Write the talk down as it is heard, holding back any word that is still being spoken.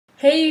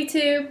Hey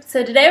YouTube!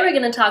 So today we're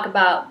going to talk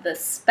about the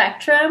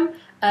spectrum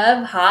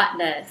of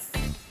hotness.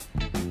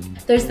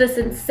 There's this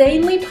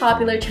insanely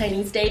popular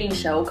Chinese dating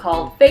show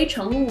called 非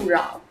诚勿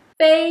扰.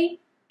 非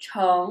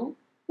诚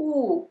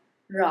勿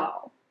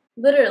扰.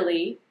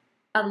 Literally,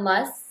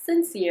 unless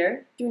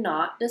sincere, do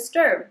not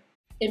disturb.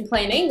 In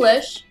plain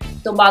English,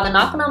 don't bother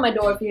knocking on my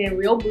door if you ain't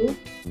real boo.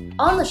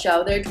 On the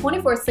show, there are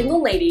 24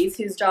 single ladies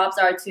whose jobs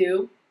are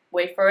to,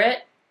 wait for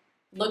it,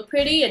 look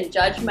pretty and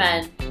judge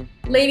men.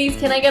 Ladies,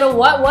 can I get a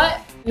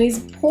what?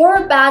 These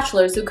poor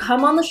bachelors who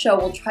come on the show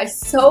will try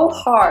so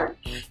hard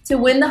to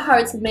win the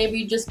hearts of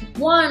maybe just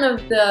one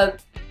of the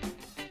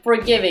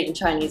forgiving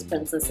Chinese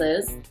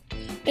princesses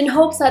in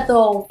hopes that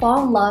they'll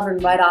fall in love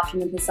and ride off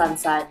into the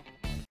sunset.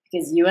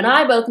 Because you and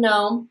I both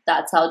know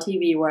that's how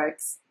TV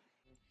works.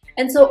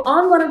 And so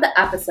on one of the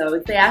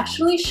episodes, they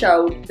actually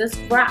showed this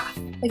graph.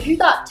 If you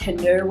thought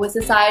Tinder was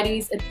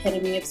society's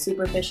epitome of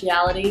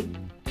superficiality,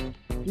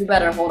 you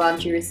better hold on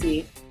to your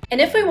seat. And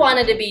if we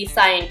wanted to be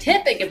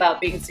scientific about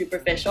being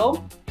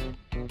superficial,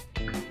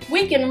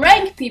 we can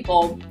rank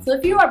people. So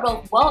if you are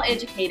both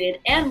well-educated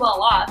and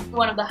well-off,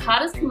 one of the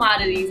hottest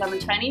commodities on the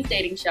Chinese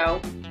dating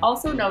show,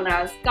 also known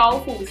as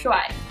高富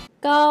帅.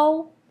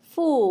 高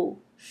富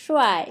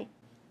帅,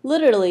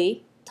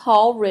 literally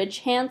tall, rich,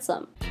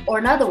 handsome. Or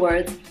in other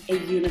words, a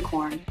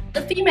unicorn.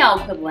 The female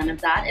equivalent of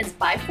that is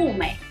白富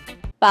美.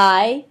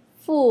 白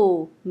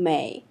富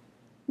美,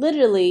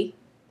 literally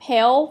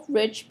pale,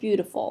 rich,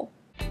 beautiful.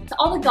 To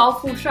all the 高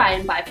富帅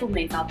and 白富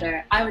美 out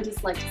there, I would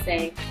just like to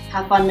say,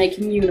 have fun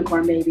making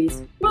unicorn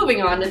babies.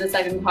 Moving on to the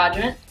second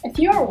quadrant, if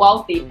you are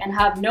wealthy and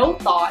have no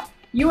thought,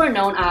 you are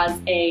known as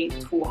a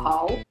土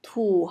豪.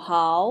 土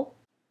豪,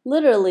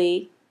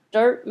 literally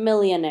dirt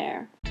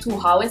millionaire. 土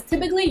豪 is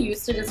typically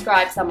used to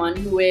describe someone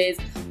who is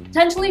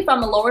potentially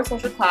from a lower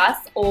social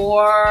class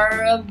or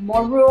a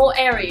more rural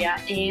area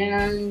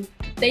and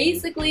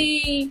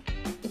basically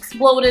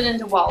exploded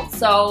into wealth.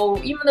 So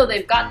even though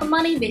they've got the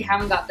money, they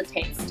haven't got the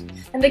taste.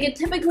 And they can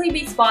typically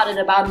be spotted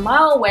about a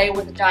mile away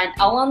with a giant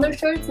L on their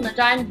shirts and a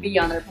giant V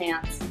on their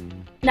pants.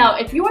 Now,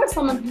 if you are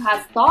someone who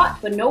has thought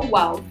but no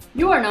wealth,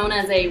 you are known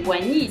as a 文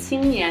艺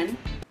青年.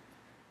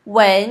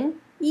 文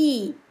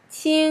艺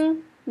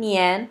青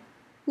年,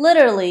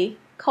 literally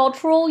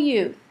cultural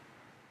youth.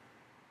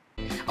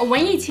 A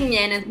文艺青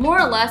年 is more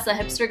or less a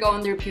hipster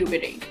going through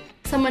puberty.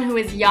 Someone who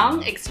is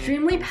young,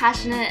 extremely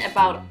passionate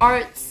about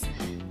arts,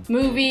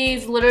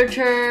 movies,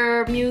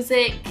 literature,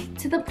 music,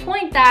 to the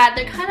point that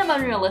they're kind of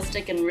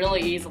unrealistic and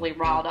really easily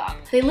riled up.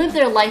 They live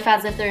their life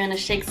as if they're in a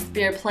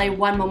Shakespeare play.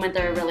 One moment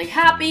they're really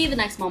happy, the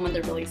next moment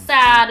they're really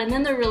sad, and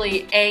then they're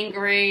really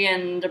angry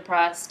and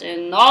depressed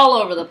and all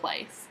over the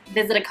place.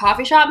 Visit a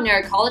coffee shop near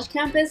a college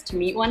campus to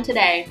meet one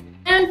today.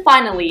 And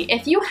finally,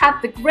 if you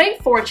have the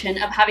great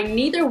fortune of having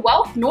neither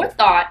wealth nor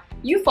thought,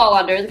 you fall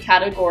under the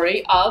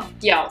category of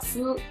屌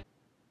丝.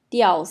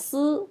 屌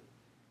丝,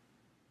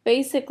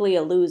 basically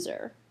a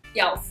loser.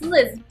 屌丝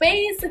is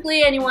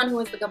basically anyone who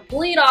is the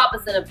complete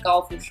opposite of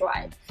高富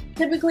帅.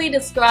 Typically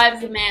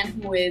describes a man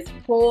who is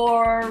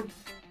poor,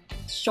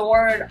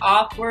 short,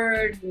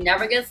 awkward,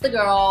 never gets the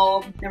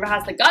girl, never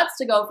has the guts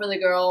to go for the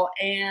girl,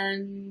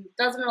 and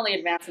doesn't really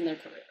advance in their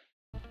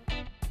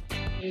career.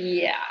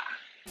 Yeah.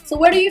 So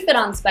where do you fit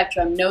on the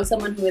spectrum? Know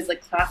someone who is a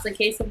classic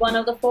case of one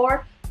of the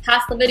four?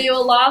 Pass the video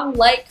along,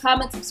 like,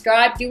 comment,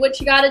 subscribe, do what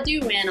you gotta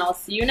do, and I'll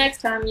see you next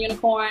time,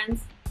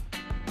 unicorns.